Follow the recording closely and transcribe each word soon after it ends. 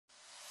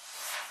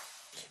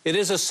It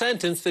is a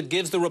sentence that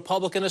gives the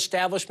Republican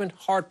establishment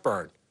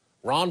heartburn.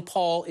 Ron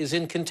Paul is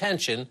in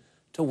contention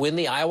to win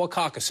the Iowa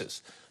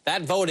caucuses.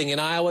 That voting in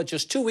Iowa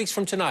just 2 weeks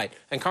from tonight,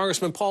 and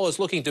Congressman Paul is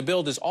looking to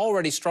build his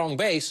already strong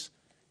base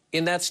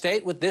in that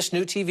state with this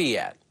new TV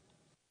ad.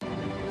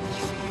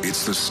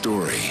 It's the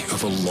story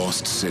of a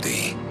lost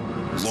city,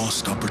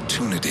 lost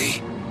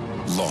opportunity,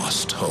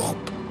 lost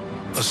hope.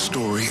 A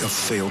story of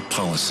failed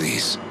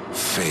policies,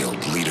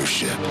 failed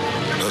leadership.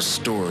 A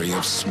story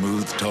of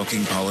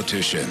smooth-talking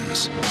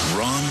politicians.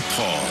 Ron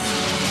Paul,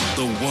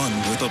 the one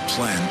with a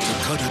plan to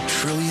cut $1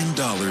 trillion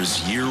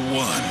year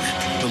one,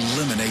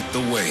 eliminate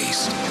the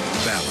waste,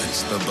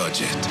 balance the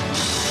budget.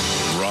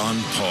 Ron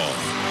Paul,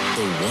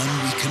 the one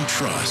we can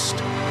trust,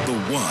 the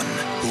one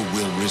who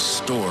will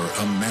restore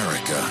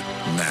America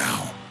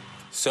now.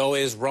 So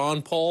is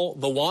Ron Paul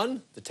the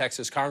one? The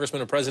Texas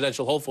congressman and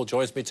presidential hopeful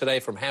joins me today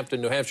from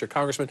Hampton, New Hampshire.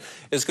 Congressman,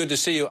 it's good to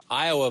see you.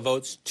 Iowa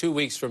votes 2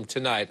 weeks from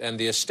tonight, and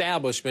the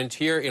establishment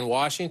here in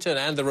Washington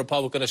and the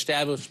Republican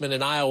establishment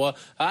in Iowa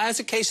has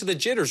a case of the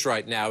jitters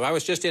right now. I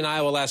was just in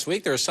Iowa last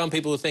week. There are some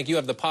people who think you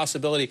have the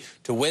possibility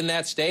to win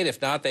that state.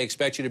 If not, they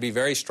expect you to be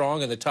very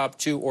strong in the top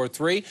 2 or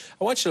 3.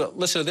 I want you to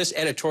listen to this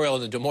editorial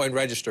in the Des Moines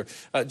Register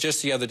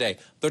just the other day.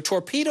 The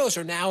torpedoes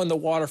are now in the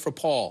water for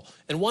Paul,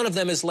 and one of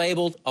them is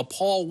labeled "A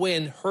Paul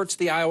win hurts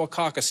the Iowa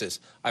caucuses."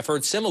 I've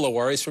heard similar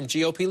worries from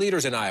GOP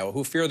leaders in Iowa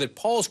who fear that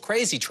Paul's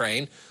crazy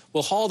train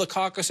will haul the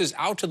caucuses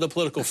out to the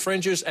political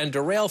fringes and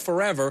derail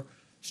forever,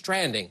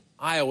 stranding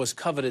Iowa's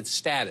coveted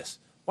status.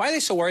 Why are they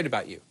so worried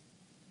about you?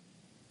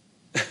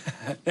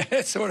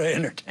 It's sort of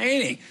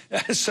entertaining.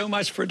 That's so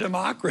much for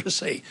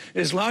democracy.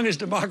 As long as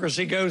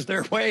democracy goes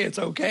their way, it's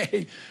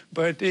okay.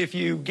 But if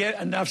you get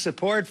enough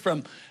support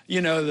from,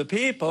 the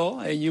people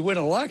and you win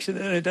an election,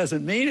 then it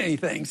doesn't mean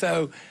anything.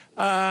 So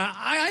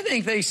I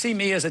think they see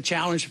me as a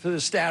challenge for the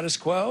status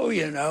quo.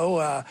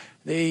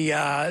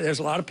 There's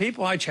a lot of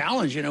people I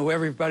challenge,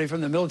 everybody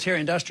from the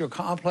military-industrial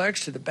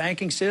complex to the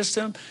banking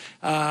system,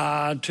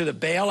 to the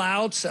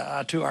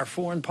bailouts, to our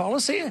foreign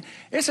policy.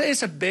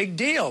 It's a big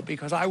deal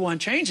because I want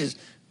changes.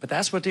 But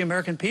that's what the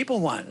American people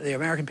want. The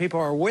American people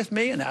are with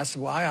me, and that's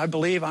why I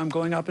believe I'm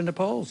going up in the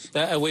polls.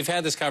 We've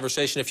had this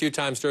conversation a few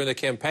times during the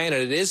campaign,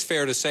 and it is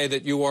fair to say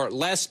that you are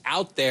less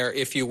out there,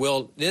 if you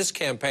will, this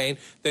campaign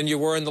than you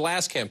were in the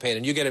last campaign.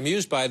 And you get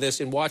amused by this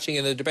in watching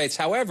in the debates.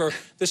 However,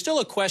 there's still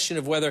a question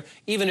of whether,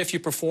 even if you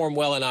perform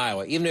well in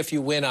Iowa, even if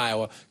you win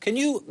Iowa, can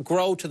you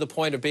grow to the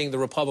point of being the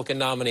Republican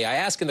nominee? I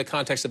ask in the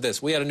context of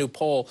this. We had a new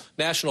poll,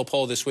 national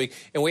poll this week,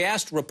 and we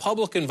asked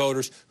Republican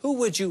voters, who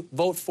would you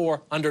vote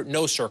for under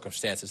no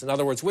circumstances? In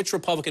other words, which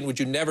Republican would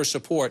you never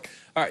support?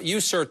 You,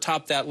 sir,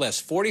 topped that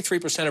list.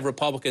 43% of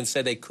Republicans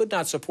said they could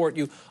not support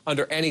you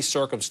under any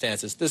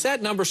circumstances. Does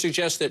that number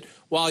suggest that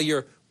while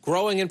you're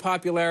growing in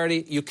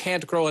popularity, you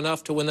can't grow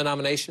enough to win the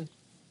nomination?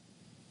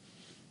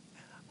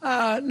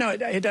 No,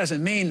 it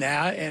doesn't mean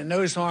that, and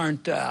those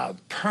aren't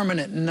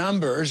permanent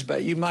numbers,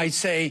 but you might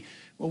say,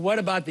 well, what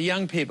about the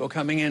young people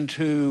coming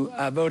into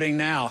voting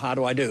now? How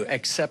do I do?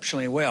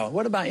 Exceptionally well.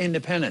 What about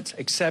independents?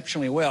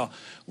 Exceptionally well.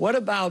 What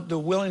about the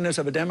willingness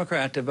of a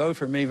Democrat to vote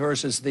for me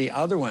versus the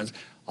other ones?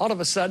 All of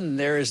a sudden,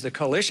 there is the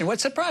coalition. What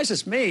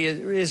surprises me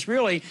is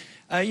really,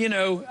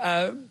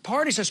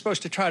 parties are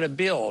supposed to try to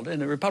build, and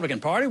the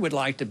Republican Party would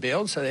like to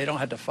build so they don't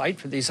have to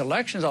fight for these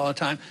elections all the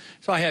time.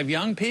 So I have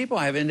young people,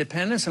 I have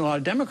independents, and a lot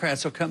of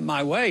Democrats will come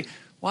my way.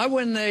 Why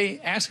wouldn't they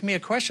ask me a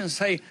question and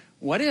say,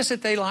 what is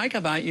it they like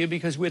about you?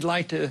 Because we'd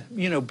like to,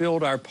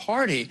 build our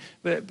party,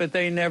 but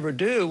they never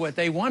do. What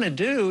they want to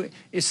do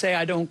is say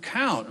I don't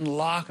count and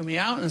lock me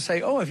out and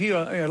say, oh, if you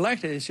are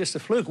elected, it's just a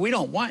fluke. We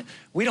don't want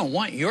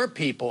your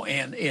people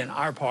in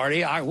our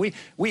party.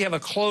 We have a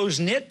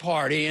close-knit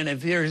party, and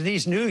if there's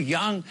these new,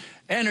 young,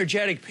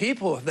 energetic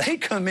people, if they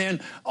come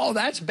in, oh,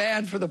 that's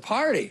bad for the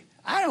party.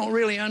 I don't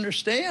really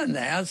understand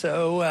that,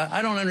 so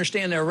I don't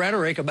understand their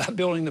rhetoric about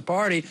building the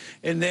party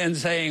and then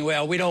saying,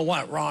 well, we don't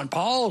want Ron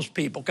Paul's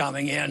people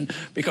coming in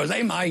because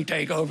they might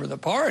take over the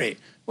party.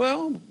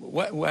 Well,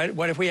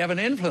 what if we have an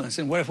influence,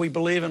 and what if we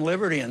believe in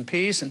liberty and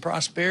peace and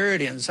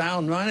prosperity and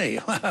sound money?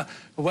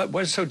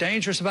 What's so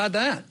dangerous about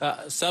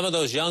that? Some of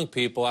those young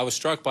people, I was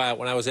struck by it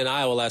when I was in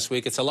Iowa last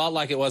week. It's a lot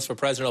like it was for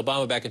President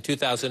Obama back in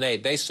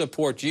 2008. They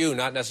support you,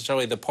 not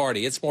necessarily the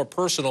party. It's more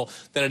personal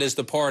than it is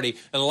the party.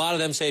 And a lot of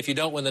them say if you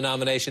don't win the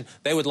nomination,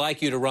 they would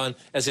like you to run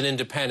as an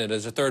independent,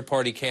 as a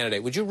third-party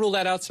candidate. Would you rule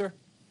that out, sir?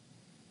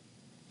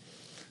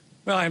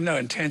 Well, I have no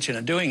intention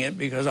of doing it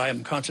because I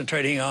am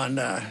concentrating on,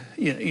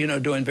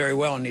 doing very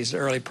well in these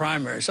early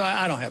primaries. So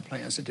I don't have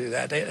plans to do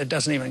that. It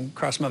doesn't even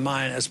cross my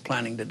mind as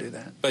planning to do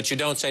that. But you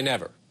don't say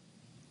never?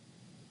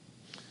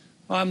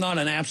 Well, I'm not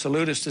an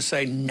absolutist to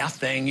say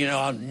nothing.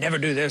 I'll never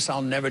do this,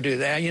 I'll never do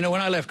that.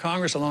 When I left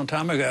Congress a long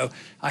time ago,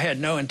 I had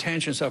no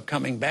intentions of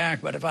coming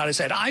back. But if I'd have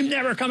said, I'm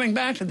never coming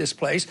back to this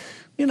place,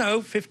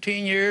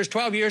 15 years,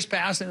 12 years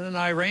passed, and then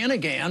I ran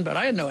again, but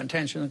I had no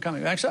intention of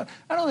coming back. So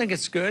I don't think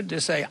it's good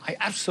to say I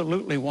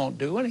absolutely won't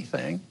do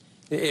anything.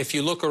 If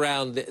you look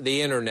around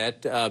the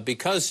internet,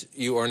 because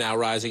you are now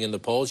rising in the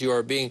polls, you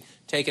are being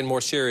taken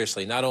more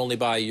seriously, not only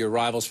by your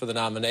rivals for the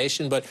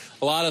nomination, but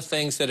a lot of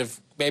things that have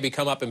maybe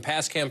come up in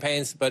past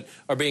campaigns, but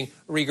are being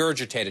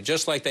regurgitated,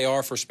 just like they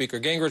are for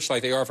Speaker Gingrich,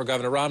 like they are for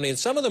Governor Romney. And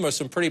some of them are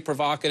some pretty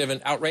provocative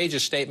and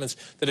outrageous statements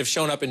that have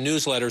shown up in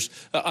newsletters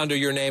under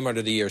your name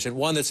under the years. And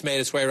one that's made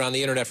its way around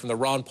the internet from the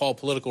Ron Paul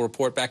Political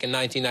Report back in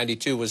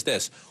 1992 was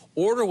this: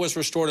 order was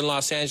restored in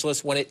Los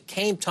Angeles when it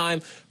came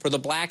time for the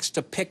blacks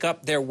to pick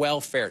up their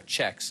welfare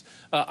checks.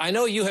 I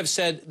know you have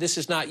said this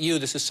is not you,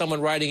 this is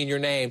someone writing in your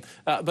name,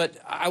 but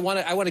I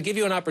want to give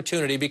you an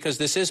opportunity because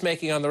this is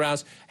making on the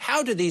rounds.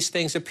 How do these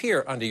things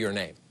appear under your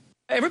name?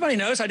 Everybody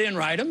knows I didn't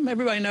write them.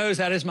 Everybody knows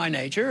that is my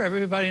nature.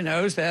 Everybody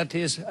knows that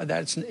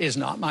is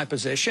not my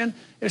position.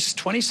 It's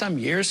 20-some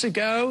years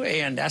ago,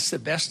 and that's the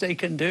best they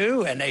can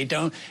do. And they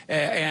don't,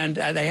 and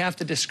they have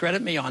to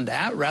discredit me on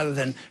that rather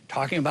than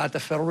talking about the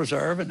Federal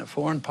Reserve and the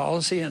foreign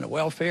policy and the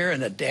welfare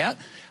and the debt.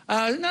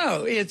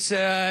 No, it's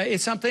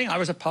something. I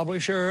was a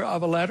publisher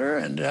of a letter,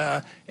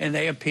 and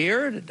they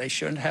appeared. They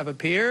shouldn't have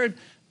appeared.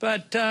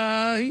 But,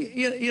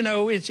 you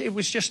know, it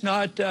was just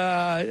not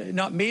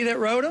me that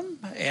wrote them,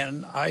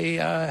 and I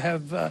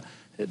have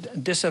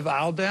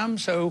disavowed them.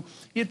 So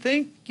you'd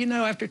think, you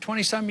know, after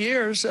 20-some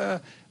years,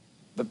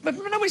 but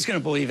nobody's going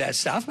to believe that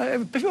stuff.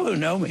 People who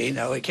know me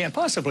know it can't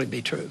possibly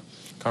be true.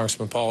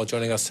 Congressman Paul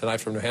joining us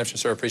tonight from New Hampshire,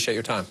 sir. Appreciate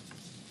your time.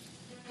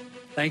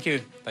 Thank you.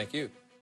 Thank you.